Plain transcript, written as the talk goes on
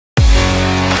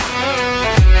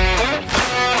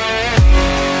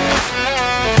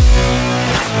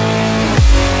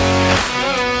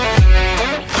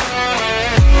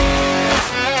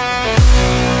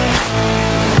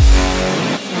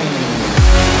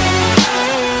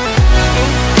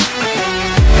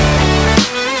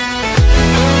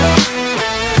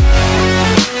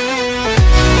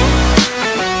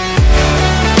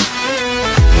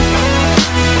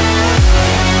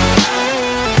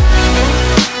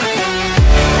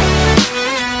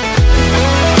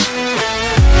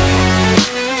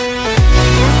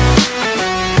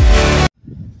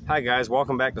Hi guys,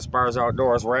 welcome back to Spars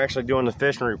Outdoors. We're actually doing the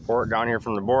fishing report down here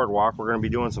from the boardwalk. We're going to be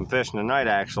doing some fishing tonight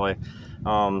actually.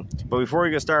 But before we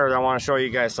get started, I want to show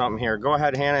you guys something here. Go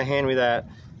ahead, Hannah, hand me that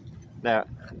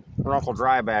Runkle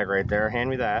dry bag right there. Hand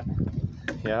me that.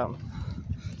 Yep.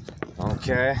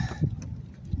 Okay.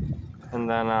 And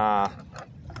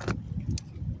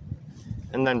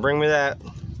then bring me that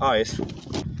ice.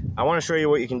 I want to show you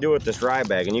what you can do with this dry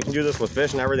bag, and you can do this with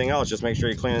fish and everything else. Just make sure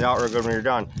you clean it out real good when you're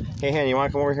done. Hey, Hannah, you want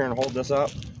to come over here and hold this up?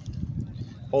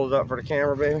 Hold it up for the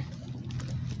camera, baby.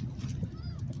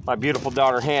 My beautiful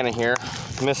daughter Hannah here,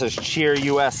 Mrs. Cheer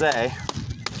USA.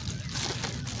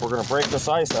 We're going to break this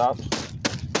ice up.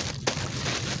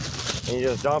 And you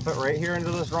just dump it right here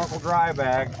into this Runkle dry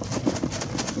bag.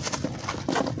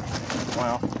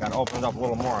 Well, got to open it up a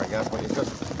little more, I guess, but you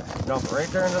just dump it right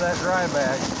there into that dry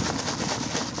bag.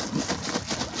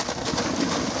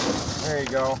 There you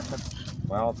go.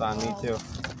 Well, it's on me too,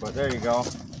 but there you go.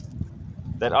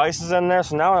 That ice is in there,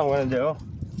 so now what I'm going to do,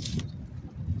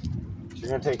 you're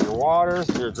going to take your waters,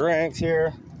 your drinks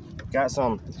here, got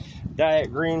some diet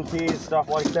green teas, stuff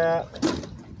like that,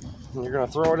 and you're going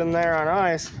to throw it in there on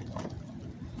ice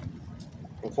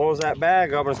and close that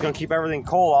bag up, and it's going to keep everything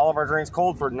cold, all of our drinks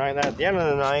cold for tonight. And then at the end of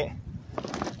the night,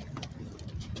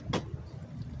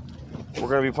 we're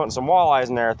going to be putting some walleyes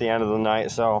in there at the end of the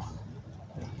night, so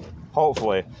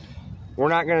hopefully. We're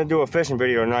not going to do a fishing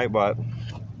video tonight, but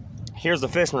here's the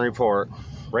fishing report.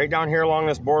 Right down here along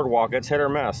this boardwalk, it's hit or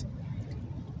miss.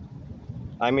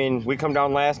 I mean, we come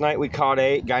down last night, we caught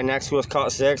 8, guy next to us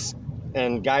caught 6,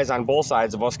 and guys on both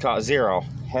sides of us caught 0.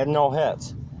 Had no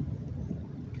hits.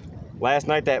 Last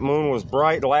night that moon was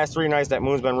bright. The last 3 nights that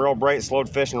moon's been real bright, slowed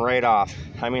fishing right off.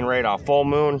 I mean right off. Full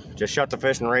moon, just shut the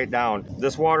fishing right down.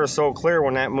 This water is so clear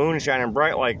when that moon's shining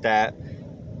bright like that,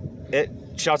 it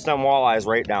shuts them walleyes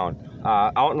right down.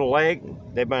 Out in the lake,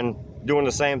 they've been doing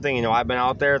the same thing. You know, I've been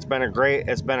out there. It's been a great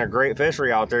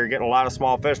fishery out there. You're getting a lot of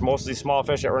small fish. Most of these small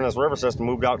fish that were in this river system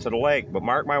moved out to the lake. But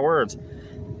mark my words,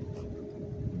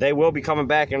 they will be coming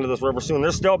back into this river soon.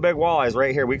 There's still big walleyes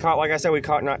right here. We caught, like I said, we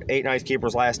caught 8 nice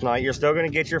keepers last night. You're still going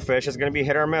to get your fish. It's going to be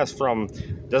hit or miss from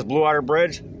this Blue Water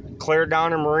Bridge clear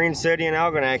down in Marine City and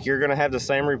Algonac. You're going to have the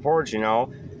same reports, you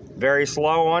know. Very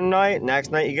slow one night,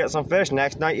 next night you get some fish,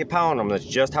 next night you pound them. That's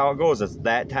just how it goes. It's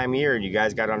that time of year. You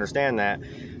guys got to understand that.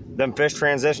 Them fish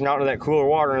transition out into that cooler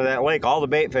water, into that lake. All the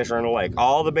bait fish are in the lake.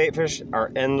 All the bait fish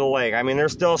are in the lake. I mean,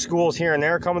 there's still schools here and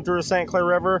there coming through the St. Clair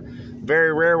River.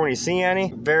 Very rare when you see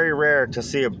any. Very rare to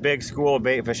see a big school of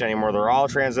bait fish anymore. They're all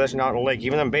transitioned out in the lake.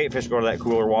 Even them bait fish go to that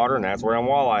cooler water, and that's where them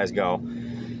walleyes go.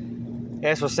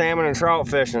 As for salmon and trout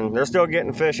fishing, they're still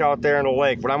getting fish out there in the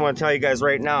lake, but I'm going to tell you guys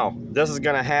right now, this is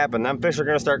going to happen. Them fish are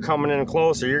going to start coming in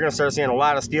closer. You're going to start seeing a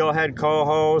lot of steelhead,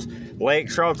 cohos, lake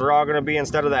trout. They're all going to be,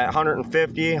 instead of that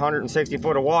 150, 160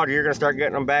 foot of water, you're going to start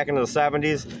getting them back into the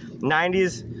 70s,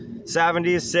 90s,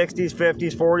 70s, 60s,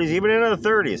 50s, 40s, even into the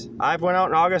 30s. I've went out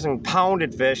in August and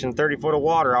pounded fish in 30 foot of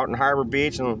water out in Harbor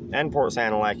Beach and Port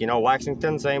Sanilac. You know,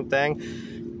 Lexington, same thing.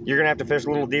 You're gonna have to fish a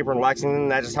little deeper in Lexington.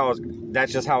 That's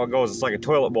just how it goes. It's like a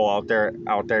toilet bowl out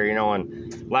there, you know.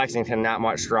 And Lexington, not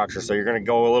much structure, so you're gonna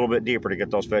go a little bit deeper to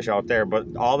get those fish out there. But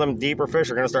all them deeper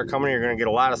fish are gonna start coming. You're gonna get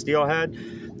a lot of steelhead,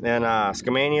 and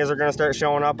skamanias are gonna start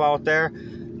showing up out there.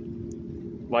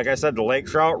 Like I said, the lake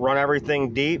trout run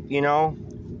everything deep, you know.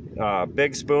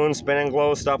 Big spoons, spinning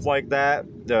glows, stuff like that.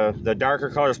 The darker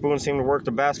color spoons seem to work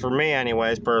the best for me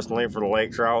anyways, personally, for the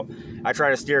lake trout. I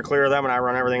try to steer clear of them, and I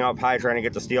run everything up high, trying to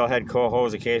get the steelhead,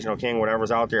 cohos, occasional king,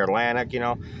 whatever's out there, Atlantic, you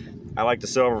know. I like the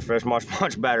silverfish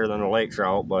much better than the lake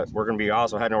trout, but we're going to be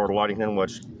also heading over to Ludington,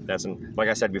 which like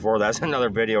I said before, that's another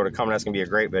video to come. That's going to be a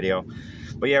great video.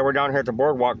 But yeah, we're down here at the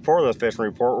boardwalk for this fishing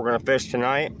report. We're going to fish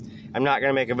tonight. I'm not going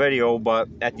to make a video, but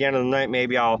at the end of the night,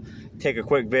 maybe I'll take a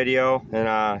quick video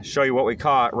and show you what we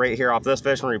caught right here off this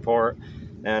fishing report.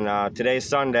 And today's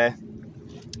Sunday.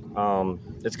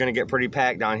 It's going to get pretty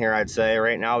packed down here, I'd say.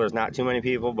 Right now there's not too many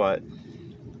people, but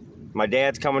my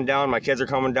dad's coming down, my kids are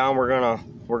coming down. We're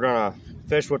gonna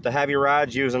fish with the heavy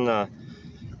rods, using the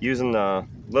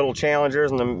little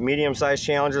challengers and the medium-sized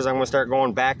challengers. I'm gonna start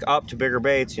going back up to bigger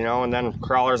baits, you know, and then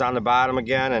crawlers on the bottom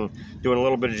again, and doing a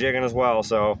little bit of jigging as well.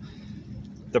 So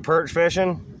the perch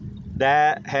fishing,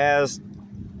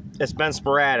 it's been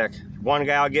sporadic. One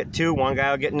guy will get 2, one guy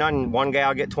will get none, one guy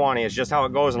will get 20. It's just how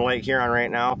it goes in Lake Huron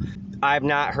right now. I've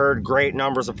not heard great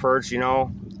numbers of perch, you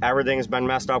know. Everything's been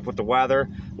messed up with the weather.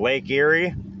 Lake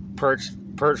Erie, perch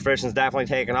fishing's definitely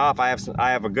taken off. I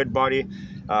have a good buddy.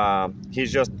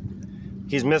 He's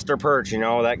Mr. Perch, you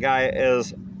know. That guy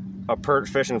is a perch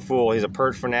fishing fool. He's a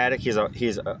perch fanatic. He's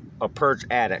a perch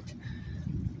addict.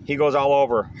 he goes all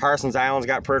over. Harson's Island's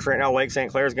got perch right now. Lake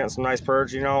St. Clair's getting some nice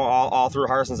perch, you know, all through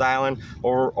Harson's Island,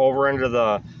 over into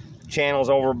the channels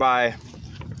over by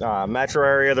metro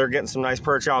area. They're getting some nice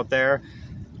perch out there.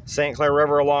 St. Clair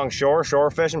River along shore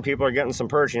fishing, people are getting some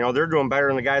perch. You know, they're doing better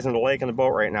than the guys in the lake and the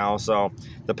boat right now. So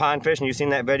the pond fishing, you seen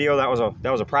that video? That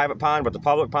was a private pond, but the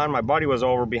public pond, my buddy was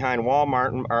over behind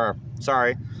my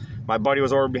buddy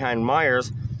was over behind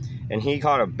Myers, and he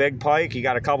caught a big pike. He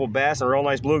got a couple bass and real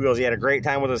nice bluegills. He had a great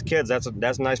time with his kids. That's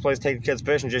a nice place to take the kids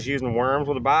fishing, just using worms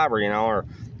with a bobber, you know, or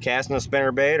casting a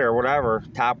spinner bait or whatever.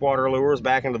 Topwater lures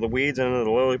back into the weeds and into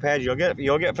the lily pads.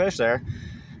 You'll get fish there.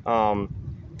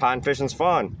 Pond fishing's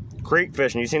fun. Creek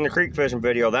fishing, you seen the creek fishing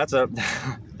video? That's a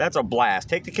blast.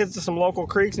 Take the kids to some local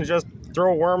creeks and just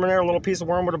throw a worm in there, a little piece of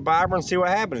worm with a bobber, and see what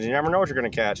happens. You never know what you're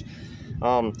going to catch.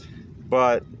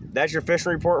 But that's your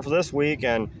fishing report for this week,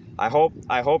 and I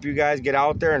hope you guys get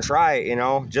out there and try it. You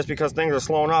know, just because things are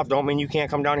slowing off don't mean you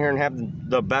can't come down here and have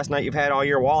the best night you've had all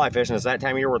year walleye fishing. It's that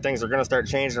time of year where things are going to start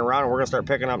changing around, and we're going to start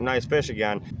picking up nice fish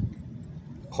again.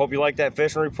 Hope you like that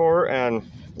fishing report,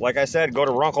 and like I said, go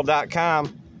to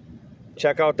runkle.com.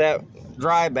 Check out that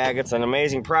dry bag. It's an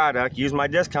amazing product. Use my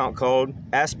discount code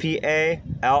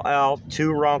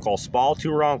SPALL2RUNKLE,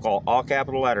 SPALL2RUNKLE, all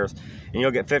capital letters, and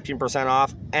you'll get 15%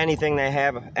 off anything they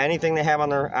have on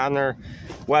their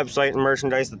website and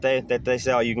merchandise that they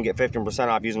sell. You can get 15%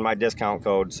 off using my discount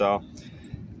code. So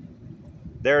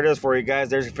there it is for you guys.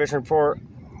 There's your fishing report.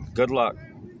 Good luck.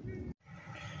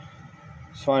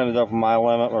 So I ended up with my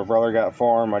limit. My brother got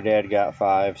 4 and my dad got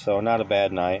 5, so not a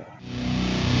bad night.